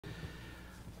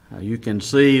You can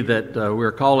see that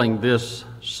we're calling this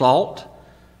SALT,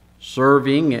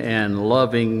 serving and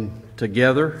loving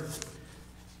together.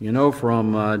 You know,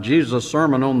 from Jesus'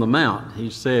 Sermon on the Mount, he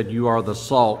said, "You are the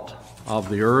salt of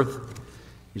the earth."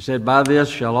 He said, "By this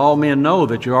shall all men know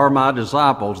that you are my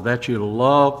disciples, that you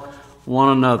love one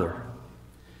another."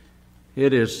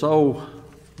 It is so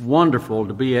wonderful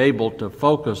to be able to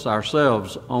focus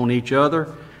ourselves on each other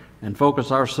and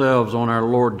focus ourselves on our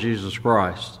Lord Jesus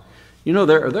Christ. You know,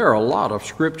 there are a lot of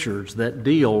scriptures that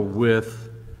deal with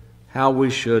how we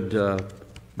should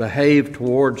behave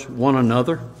towards one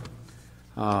another.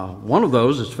 One of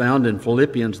those is found in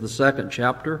Philippians, the 2nd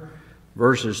chapter,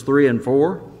 verses 3 and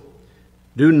 4.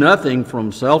 "Do nothing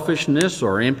from selfishness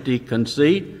or empty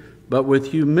conceit, but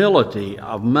with humility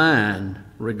of mind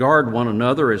regard one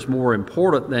another as more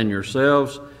important than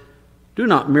yourselves. Do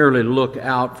not merely look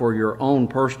out for your own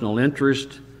personal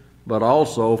interest, but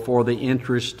also for the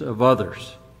interest of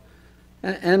others."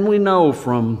 And we know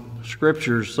from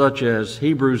scriptures such as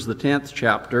Hebrews, the 10th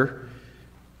chapter,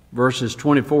 verses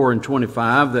 24 and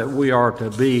 25, that we are to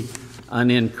be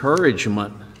an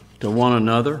encouragement to one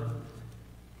another.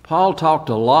 Paul talked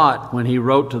a lot when he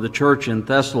wrote to the church in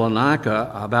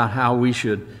Thessalonica about how we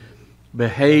should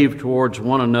behave towards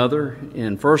one another.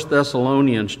 In 1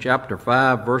 Thessalonians chapter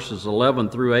 5, verses 11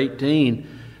 through 18,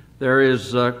 there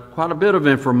is quite a bit of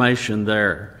information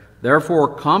there.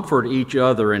 "Therefore comfort each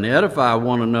other and edify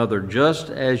one another, just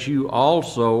as you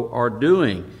also are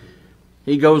doing."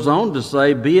 He goes on to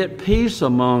say, "Be at peace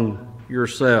among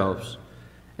yourselves."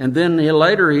 And then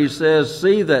later he says,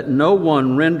 "See that no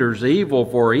one renders evil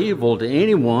for evil to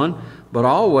anyone, but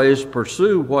always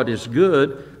pursue what is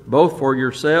good, both for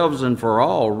yourselves and for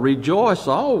all. Rejoice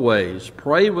always,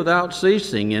 pray without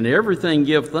ceasing, in everything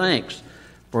give thanks,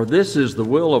 for this is the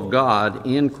will of God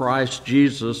in Christ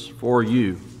Jesus for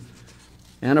you."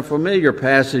 And a familiar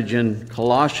passage in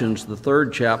Colossians, the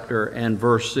 3rd chapter and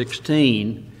verse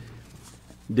 16,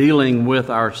 dealing with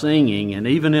our singing. And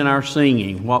even in our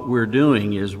singing, what we're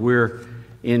doing is we're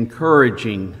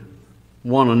encouraging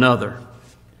one another.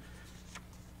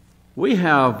 We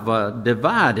have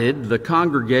divided the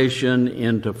congregation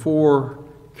into 4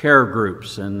 care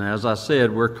groups. And as I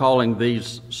said, we're calling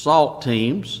these SALT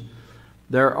teams.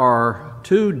 There are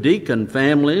 2 deacon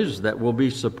families that will be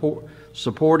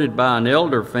supported by an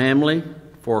elder family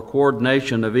for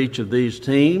coordination of each of these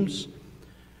teams.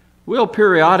 We'll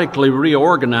periodically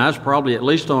reorganize, probably at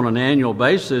least on an annual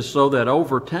basis, so that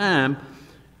over time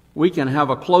we can have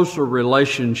a closer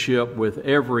relationship with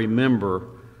every member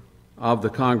of the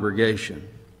congregation.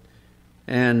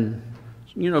 And,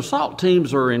 you know, SALT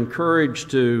teams are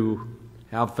encouraged to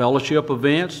have fellowship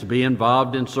events, to be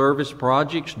involved in service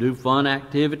projects, do fun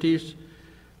activities.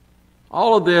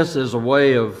 All of this is a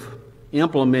way of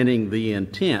implementing the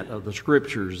intent of the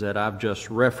scriptures that I've just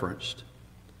referenced.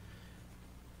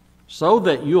 So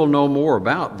that you'll know more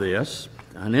about this,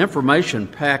 an information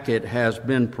packet has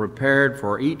been prepared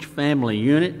for each family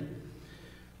unit,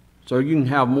 so you can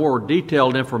have more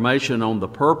detailed information on the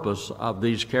purpose of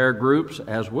these care groups,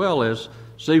 as well as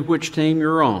see which team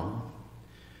you're on.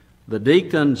 The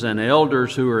deacons and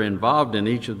elders who are involved in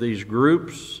each of these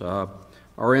groups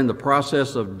are in the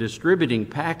process of distributing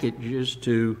packages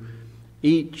to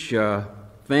each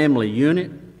family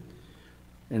unit.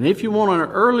 And if you want an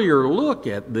earlier look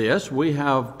at this, we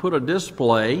have put a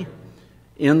display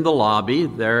in the lobby.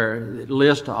 There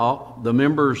lists all the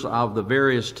members of the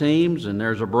various teams, and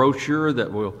there's a brochure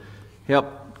that will help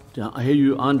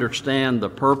you understand the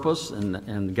purpose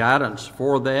and guidance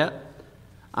for that.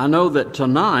 I know that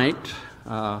tonight,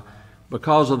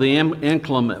 because of the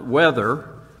inclement weather,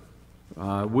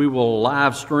 we will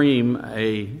live stream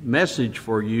a message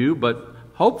for you, but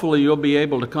hopefully you'll be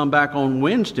able to come back on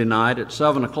Wednesday night at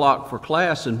 7 o'clock for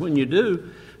class, and when you do,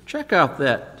 check out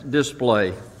that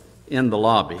display in the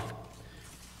lobby.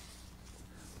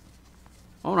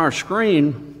 On our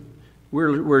screen,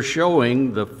 we're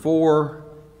showing the 4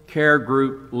 care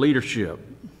group leadership.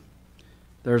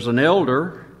 There's an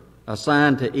elder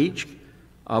assigned to each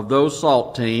of those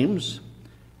SALT teams,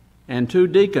 and 2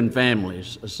 deacon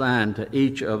families assigned to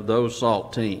each of those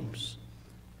SALT teams.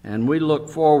 And we look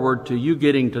forward to you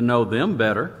getting to know them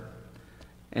better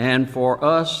and for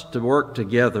us to work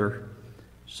together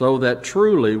so that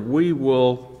truly we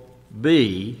will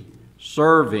be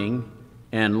serving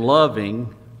and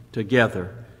loving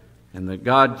together, and that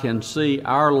God can see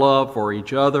our love for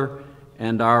each other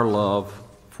and our love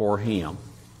for Him.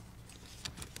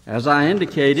 As I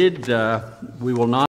indicated, we will not